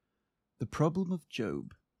The problem of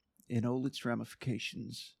Job, in all its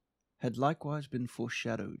ramifications, had likewise been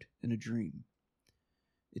foreshadowed in a dream.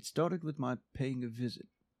 It started with my paying a visit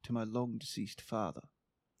to my long-deceased father.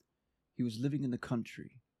 He was living in the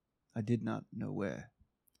country, I did not know where.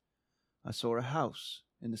 I saw a house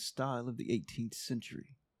in the style of the 18th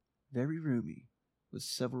century, very roomy, with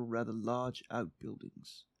several rather large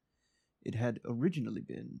outbuildings. It had originally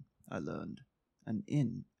been, I learned, an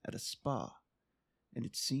inn at a spa, and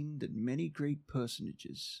it seemed that many great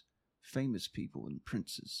personages, famous people and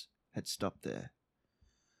princes, had stopped there.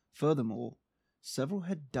 Furthermore, several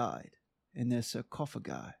had died, and their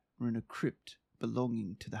sarcophagi were in a crypt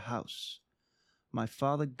belonging to the house. My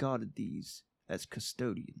father guarded these as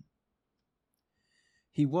custodian.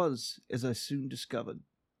 He was, as I soon discovered,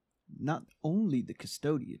 not only the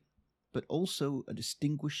custodian, but also a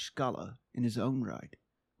distinguished scholar in his own right,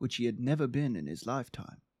 which he had never been in his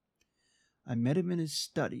lifetime. I met him in his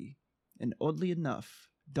study, and oddly enough,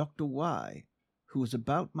 Dr. Y, who was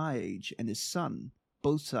about my age, and his son,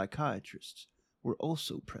 both psychiatrists, were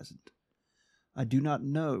also present. I do not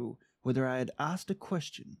know whether I had asked a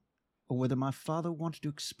question, or whether my father wanted to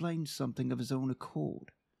explain something of his own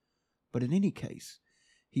accord, but in any case,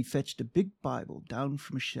 he fetched a big Bible down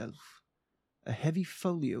from a shelf, a heavy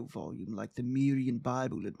folio volume like the Marian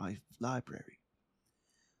Bible in my library.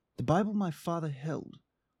 The Bible my father held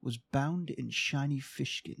was bound in shiny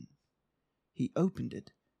fishskin. He opened it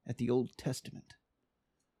at the Old Testament.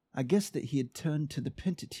 I guessed that he had turned to the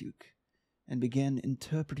Pentateuch and began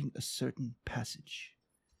interpreting a certain passage.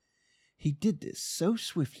 He did this so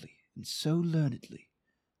swiftly and so learnedly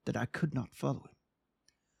that I could not follow him.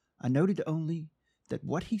 I noted only that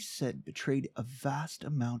what he said betrayed a vast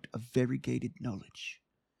amount of variegated knowledge,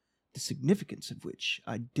 the significance of which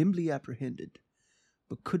I dimly apprehended,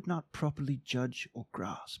 but could not properly judge or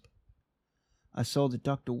grasp. I saw that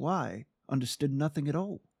Dr. Y understood nothing at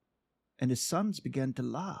all, and his sons began to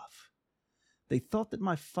laugh. They thought that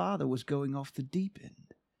my father was going off the deep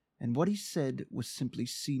end, and what he said was simply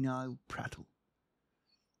senile prattle.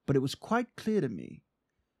 But it was quite clear to me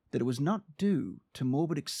that it was not due to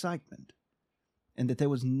morbid excitement, and that there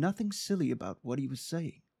was nothing silly about what he was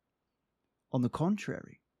saying. On the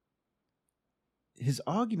contrary, his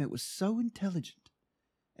argument was so intelligent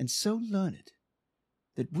and so learned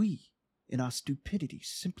that we, in our stupidity,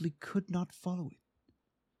 simply could not follow it.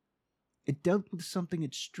 It dealt with something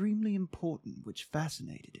extremely important which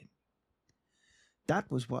fascinated him. That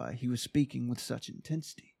was why he was speaking with such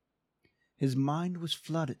intensity. His mind was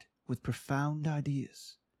flooded with profound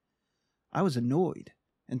ideas. I was annoyed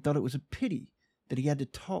and thought it was a pity that he had to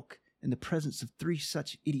talk in the presence of three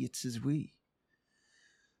such idiots as we.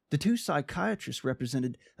 The two psychiatrists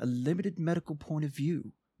represented a limited medical point of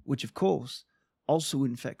view, which, of course, also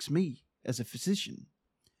infects me as a physician.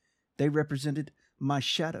 They represented my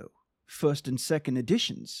shadow, first and second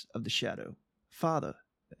editions of the shadow, father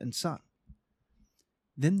and son.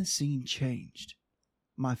 Then the scene changed.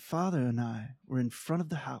 My father and I were in front of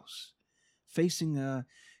the house, facing a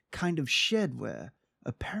kind of shed where,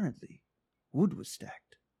 apparently, wood was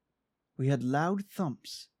stacked. We had loud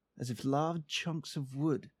thumps, as if large chunks of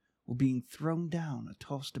wood were being thrown down or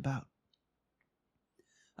tossed about.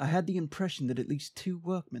 I had the impression that at least 2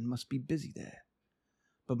 workmen must be busy there,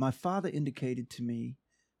 but my father indicated to me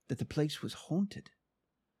that the place was haunted.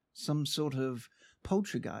 Some sort of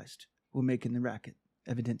poltergeist were making the racket,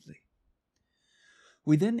 evidently.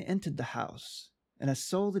 We then entered the house, and I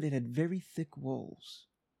saw that it had very thick walls.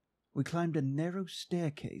 We climbed a narrow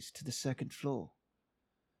staircase to the 2nd floor.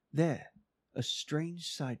 There, a strange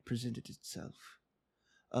sight presented itself.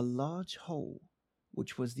 A large hole,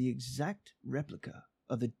 which was the exact replica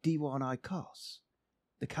of the Diwan-i Khas,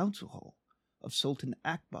 the council hall of Sultan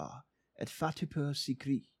Akbar at Fatehpur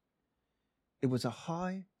Sikri. It was a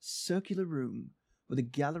high, circular room with a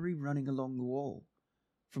gallery running along the wall,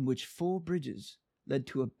 from which 4 bridges led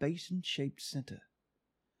to a basin-shaped center.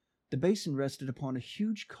 The basin rested upon a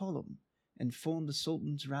huge column and formed the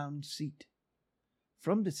Sultan's round seat.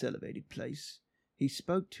 From this elevated place, he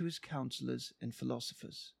spoke to his counselors and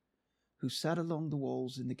philosophers, who sat along the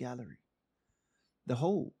walls in the gallery. The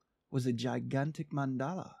whole was a gigantic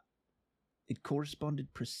mandala. It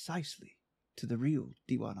corresponded precisely to the real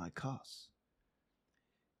Diwan-i Khas.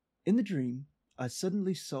 In the dream, I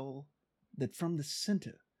suddenly saw that from the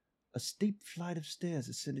center, a steep flight of stairs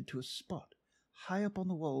ascended to a spot high up on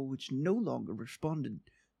the wall which no longer responded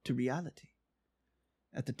to reality.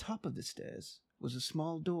 At the top of the stairs was a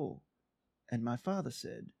small door, and my father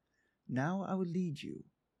said, "Now I will lead you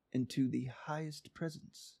into the highest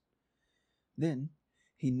presence." Then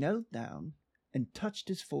he knelt down and touched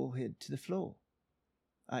his forehead to the floor.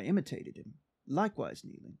 I imitated him, likewise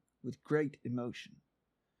kneeling, with great emotion.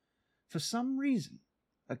 For some reason,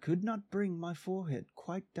 I could not bring my forehead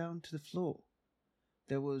quite down to the floor.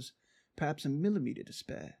 There was perhaps a millimetre to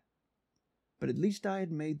spare, but at least I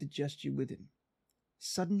had made the gesture with him.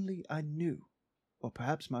 Suddenly I knew, or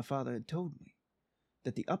perhaps my father had told me,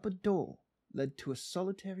 that the upper door led to a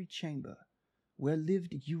solitary chamber where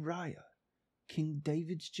lived Uriah, King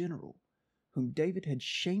David's general, whom David had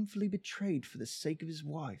shamefully betrayed for the sake of his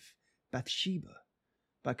wife, Bathsheba,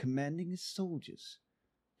 by commanding his soldiers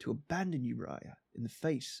to abandon Uriah in the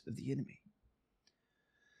face of the enemy.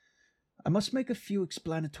 I must make a few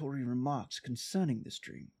explanatory remarks concerning this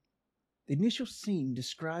dream. The initial scene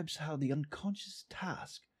describes how the unconscious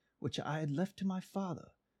task which I had left to my father,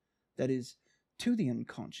 that is, to the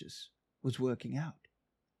unconscious, was working out.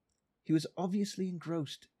 He was obviously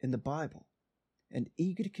engrossed in the Bible and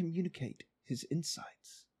eager to communicate his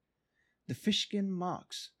insights. The fishskin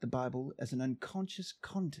marks the Bible as an unconscious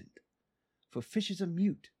content, for fishes are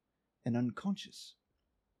mute and unconscious.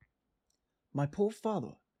 My poor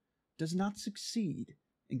father does not succeed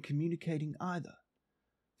in communicating either,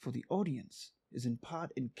 for the audience is in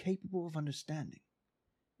part incapable of understanding,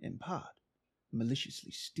 in part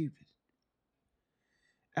maliciously stupid.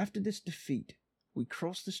 After this defeat, we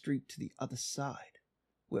cross the street to the other side,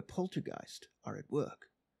 where poltergeists are at work.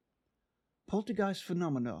 Poltergeist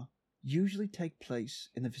phenomena usually take place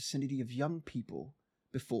in the vicinity of young people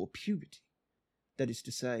before puberty. That is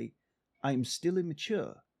to say, I am still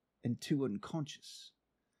immature and too unconscious.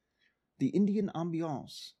 The Indian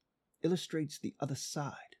ambiance illustrates the other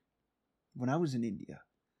side. When I was in India,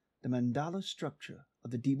 the mandala structure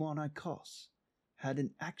of the Diwan-i-Khas had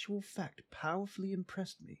in actual fact powerfully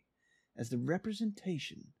impressed me as the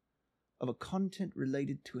representation of a content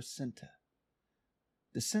related to a center.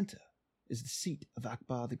 The center is the seat of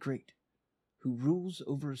Akbar the Great, who rules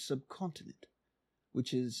over a subcontinent,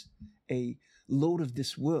 which is a lord of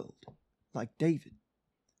this world, like David.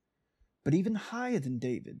 But even higher than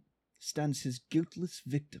David stands his guiltless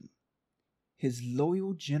victim, his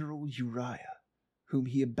loyal general Uriah, whom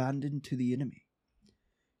he abandoned to the enemy.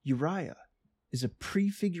 Uriah is a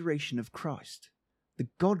prefiguration of Christ, the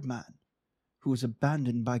God-man, who was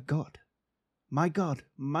abandoned by God. My God,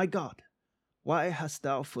 why hast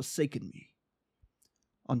thou forsaken me?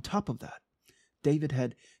 On top of that, David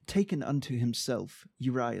had taken unto himself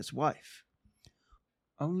Uriah's wife.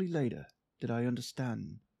 Only later did I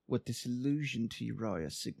understand what this allusion to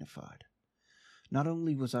Uriah signified. Not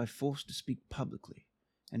only was I forced to speak publicly,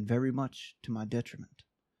 and very much to my detriment,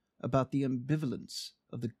 about the ambivalence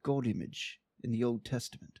of the God image in the Old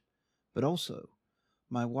Testament, but also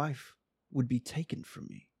my wife would be taken from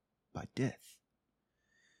me by death.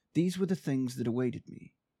 These were the things that awaited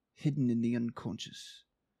me, hidden in the unconscious.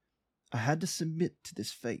 I had to submit to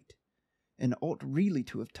this fate, and ought really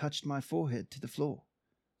to have touched my forehead to the floor,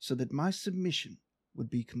 so that my submission would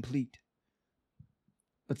be complete.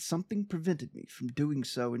 But something prevented me from doing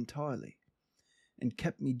so entirely, and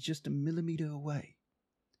kept me just a millimetre away.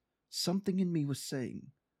 Something in me was saying,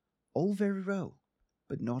 all very well,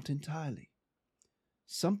 but not entirely.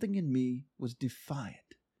 Something in me was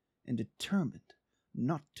defiant and determined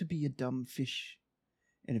not to be a dumb fish,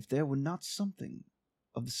 and if there were not something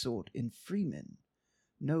of the sort in Freeman,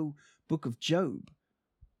 no Book of Job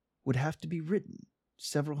would have to be written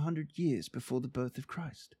several hundred years before the birth of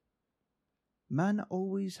Christ. Man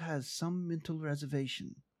always has some mental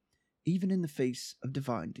reservation, even in the face of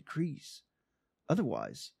divine decrees.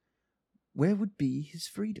 Otherwise, where would be his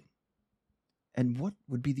freedom? And what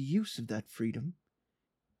would be the use of that freedom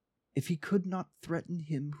if he could not threaten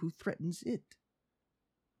him who threatens it?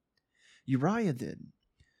 Uriah, then,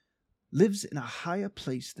 lives in a higher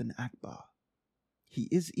place than Akbar. He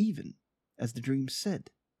is even, as the dream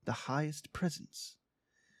said, the highest presence,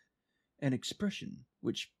 an expression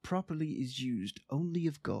which properly is used only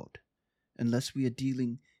of God, unless we are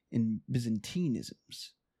dealing in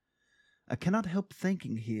Byzantinisms. I cannot help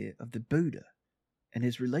thinking here of the Buddha and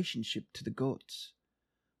his relationship to the gods.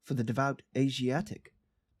 For the devout Asiatic,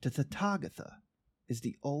 the Tathagata is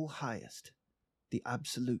the all-highest, the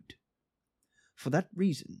absolute. For that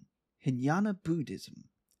reason, Hinayana Buddhism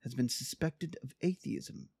has been suspected of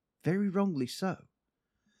atheism, very wrongly so.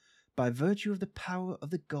 By virtue of the power of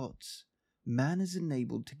the gods, man is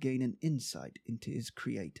enabled to gain an insight into his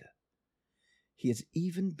Creator. He has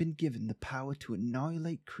even been given the power to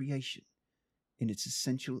annihilate creation in its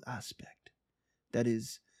essential aspect, that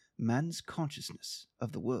is, man's consciousness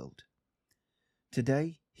of the world.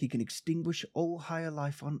 Today, he can extinguish all higher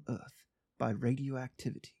life on earth by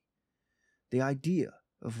radioactivity. The idea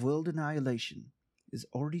of world annihilation is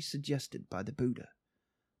already suggested by the Buddha,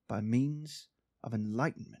 by means of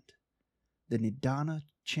enlightenment, the Nidana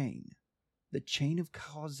chain, the chain of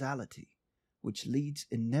causality which leads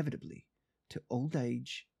inevitably to old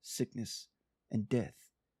age, sickness, and death,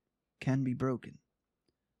 can be broken,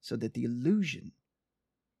 so that the illusion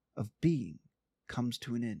of being comes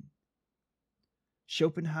to an end.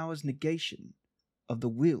 Schopenhauer's negation of the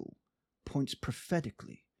will points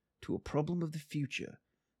prophetically to a problem of the future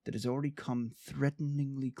that has already come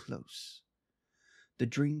threateningly close. The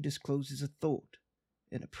dream discloses a thought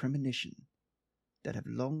and a premonition that have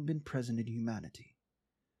long been present in humanity.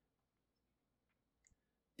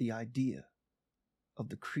 The idea of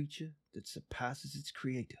the creature that surpasses its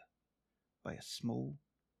creator by a small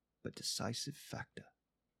but decisive factor.